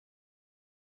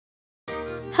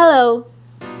Hello,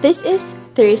 this is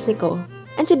Nickey,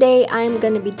 and today I'm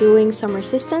gonna be doing some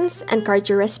resistance and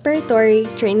cardiorespiratory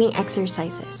training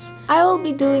exercises. I will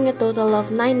be doing a total of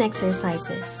 9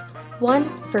 exercises, 1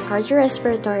 for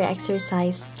cardiorespiratory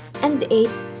exercise and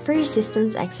 8 for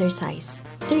resistance exercise,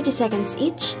 30 seconds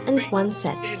each and 1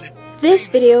 set. This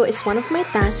video is one of my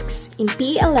tasks in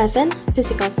PE11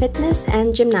 Physical Fitness and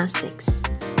Gymnastics.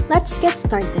 Let's get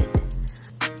started.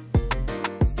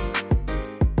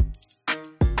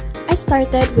 I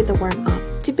started with a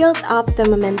warm-up to build up the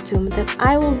momentum that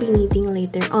I will be needing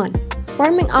later on.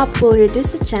 Warming up will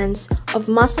reduce the chance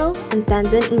of muscle and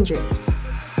tendon injuries.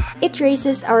 It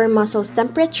raises our muscles'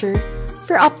 temperature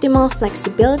for optimal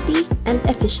flexibility and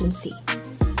efficiency.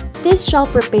 This shall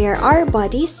prepare our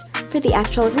bodies for the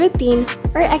actual routine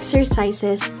or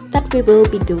exercises that we will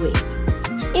be doing.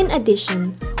 In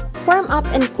addition, warm up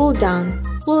and cool down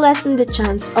will lessen the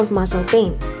chance of muscle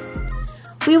pain.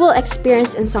 We will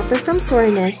experience and suffer from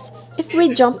soreness if we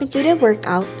jump into the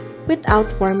workout without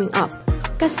warming up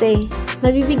kasi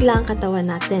nabibigla ang katawan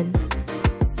natin.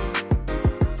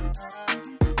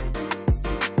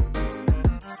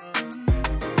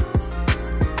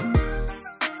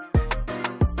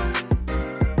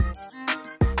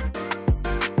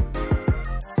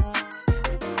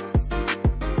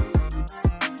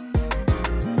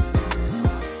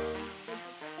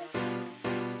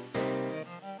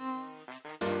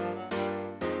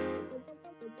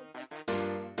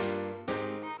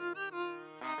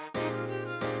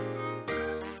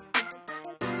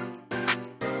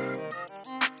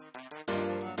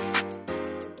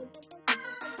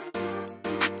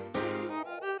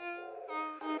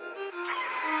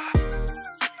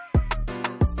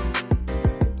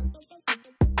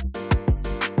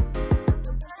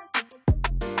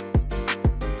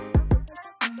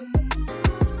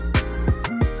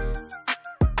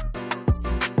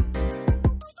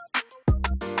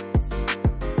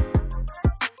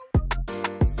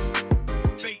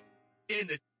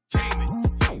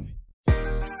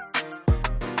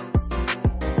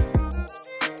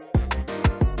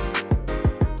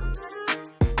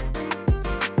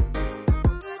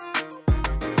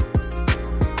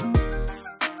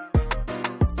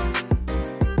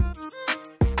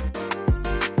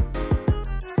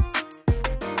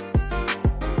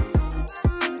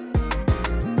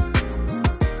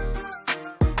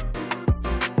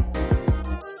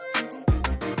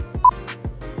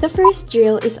 The first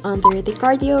drill is under the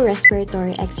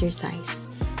cardiorespiratory exercise.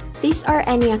 These are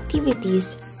any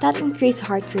activities that increase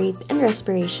heart rate and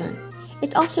respiration.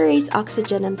 It also raises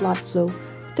oxygen and blood flow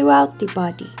throughout the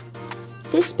body.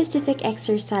 This specific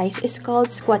exercise is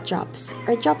called squat drops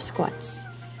or drop squats.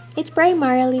 It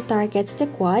primarily targets the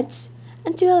quads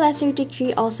and to a lesser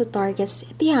degree also targets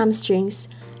the hamstrings,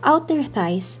 outer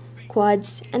thighs,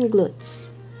 quads, and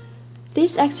glutes.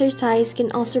 This exercise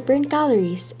can also burn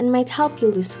calories and might help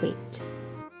you lose weight.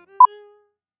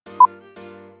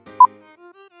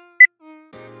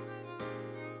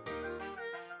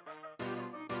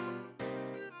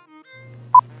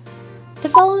 The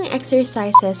following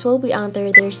exercises will be under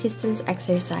the resistance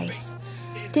exercise.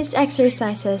 These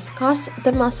exercises cause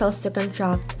the muscles to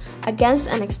contract against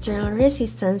an external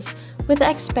resistance with the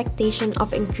expectation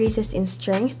of increases in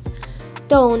strength,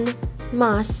 tone,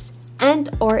 mass,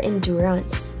 and/or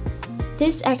endurance.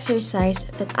 This exercise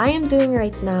that I am doing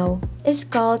right now is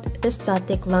called the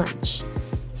static lunge.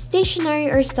 Stationary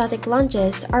or static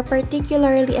lunges are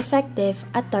particularly effective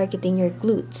at targeting your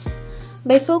glutes.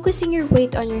 By focusing your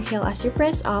weight on your heel as you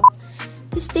press up,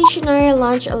 the stationary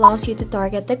lunge allows you to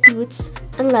target the glutes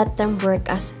and let them work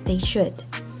as they should.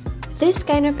 This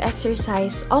kind of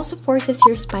exercise also forces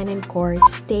your spine and core to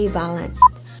stay balanced,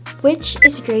 which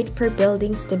is great for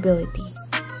building stability.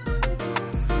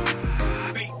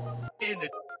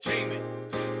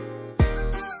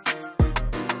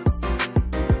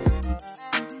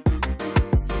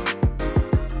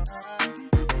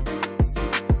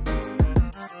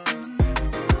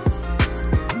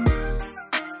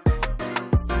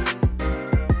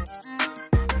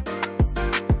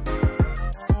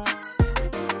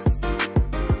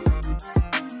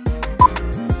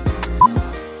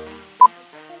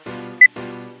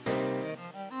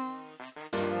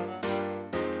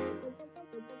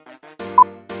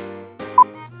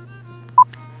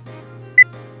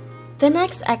 The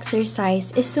next exercise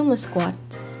is sumo squat.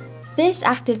 This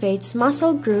activates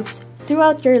muscle groups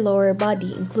throughout your lower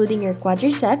body, including your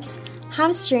quadriceps,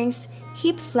 hamstrings,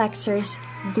 hip flexors,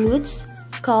 glutes,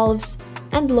 calves,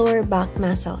 and lower back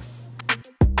muscles.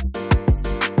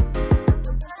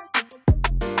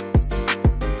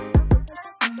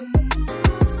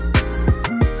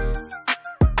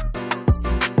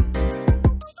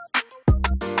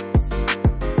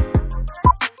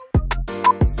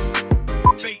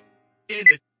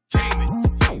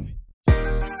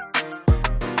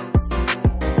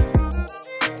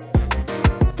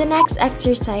 next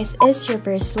exercise is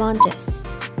reverse lunges.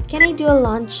 Can I do a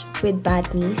lunge with bad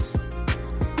knees?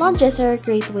 Lunges are a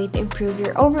great way to improve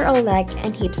your overall leg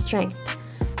and hip strength,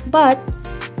 but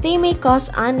they may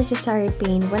cause unnecessary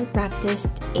pain when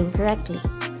practiced incorrectly.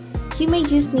 You may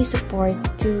use knee support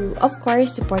to, of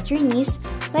course, support your knees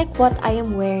like what I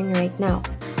am wearing right now.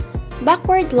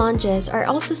 Backward lunges are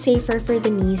also safer for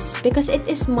the knees because it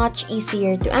is much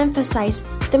easier to emphasize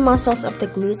the muscles of the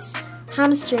glutes,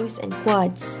 hamstrings, and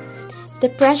quads. The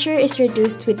pressure is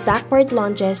reduced with backward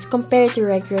lunges compared to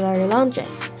regular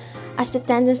lunges, as the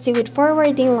tendency with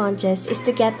forwarding lunges is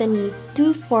to get the knee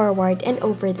too forward and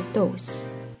over the toes.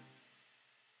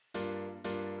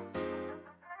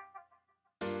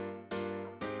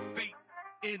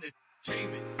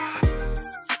 Entertainment.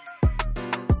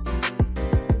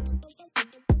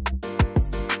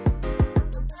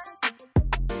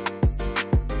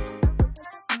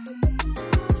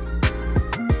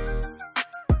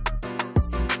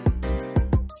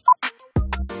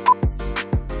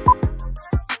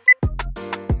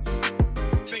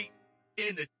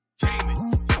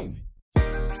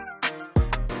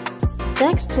 The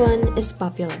next one is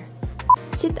popular: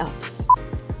 sit-ups.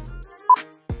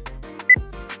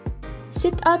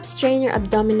 Sit-ups train your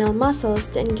abdominal muscles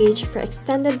to engage for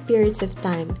extended periods of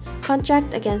time,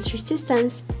 contract against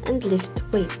resistance, and lift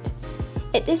weight.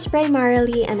 It is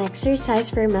primarily an exercise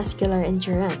for muscular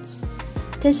endurance.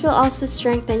 This will also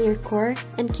strengthen your core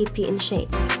and keep you in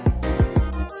shape.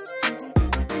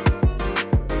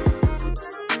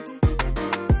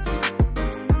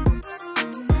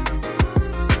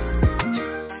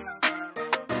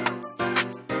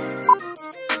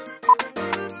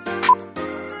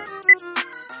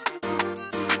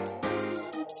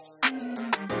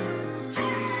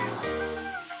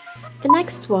 The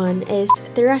next one is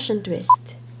the Russian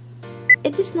twist.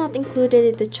 It is not included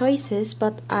in the choices,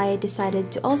 but I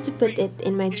decided to also put it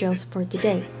in my drills for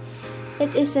today.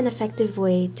 It is an effective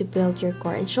way to build your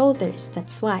core and shoulders,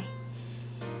 that's why.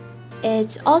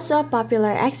 It's also a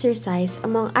popular exercise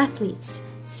among athletes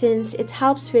since it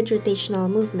helps with rotational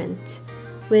movement,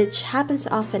 which happens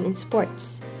often in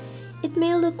sports. It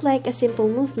may look like a simple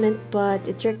movement, but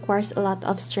it requires a lot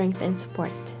of strength and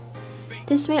support.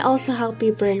 This may also help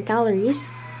you burn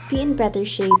calories, be in better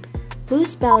shape,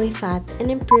 lose belly fat, and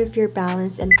improve your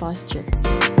balance and posture.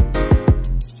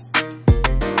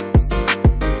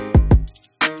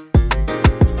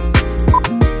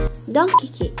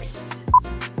 Donkey kicks.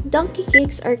 Donkey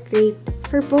kicks are great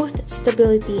for both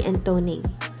stability and toning.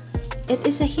 It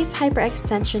is a hip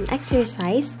hyperextension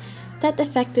exercise that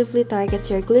effectively targets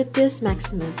your gluteus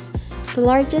maximus, the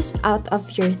largest out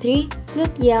of your three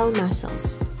gluteal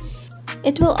muscles.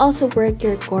 It will also work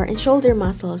your core and shoulder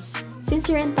muscles since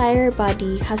your entire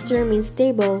body has to remain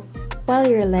stable while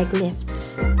your leg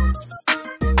lifts.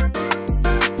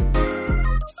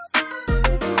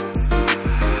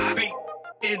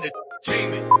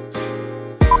 Entertainment.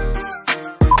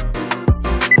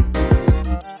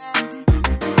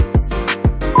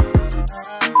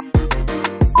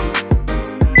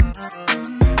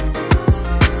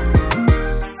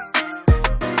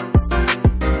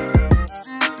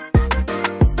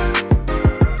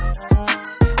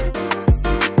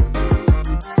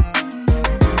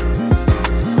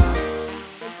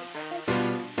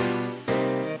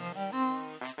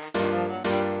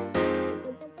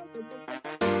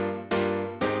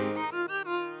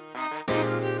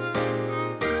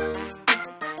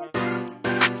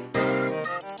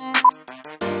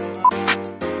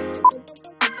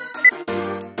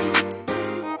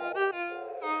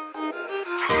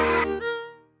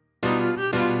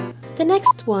 The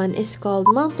next one is called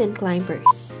mountain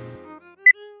climbers.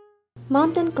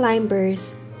 Mountain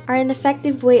climbers are an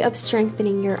effective way of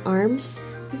strengthening your arms,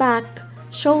 back,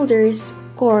 shoulders,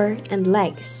 core, and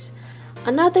legs.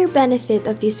 Another benefit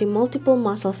of using multiple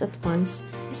muscles at once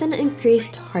is an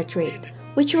increased heart rate,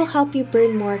 which will help you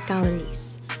burn more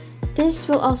calories. This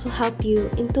will also help you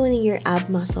in toning your ab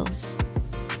muscles.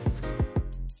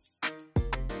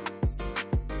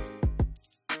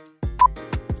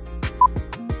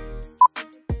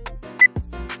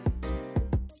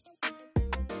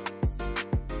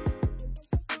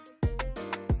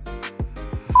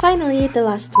 Finally, the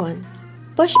last one,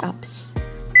 push-ups.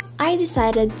 I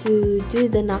decided to do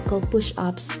the knuckle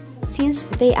push-ups since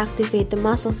they activate the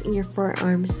muscles in your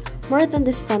forearms more than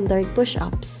the standard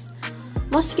push-ups.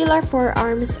 Muscular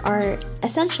forearms are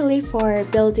essentially for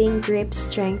building grip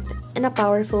strength and a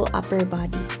powerful upper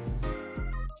body.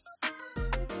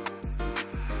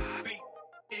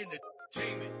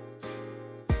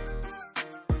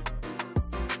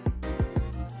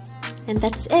 And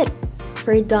that's it.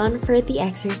 We're done for the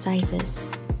exercises.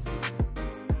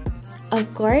 Of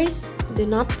course, do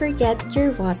not forget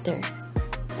your water.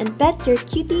 And pet your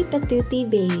cutie patootie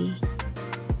baby.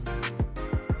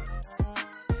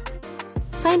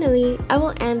 Finally, I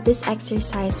will end this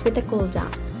exercise with a cool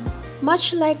down.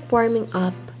 Much like warming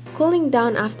up, cooling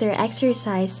down after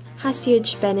exercise has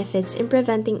huge benefits in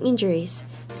preventing injuries,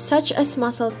 such as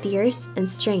muscle tears and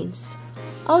strains.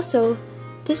 Also,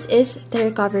 this is the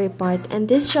recovery part, and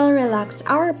this shall relax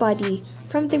our body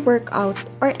from the workout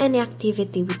or any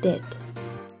activity we did.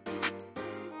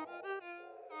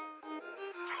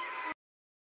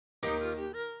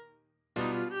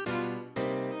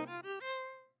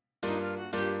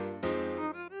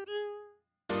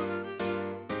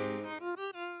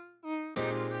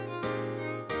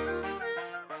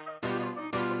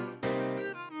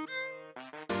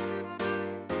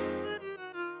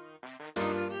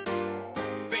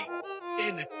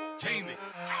 Entertainment.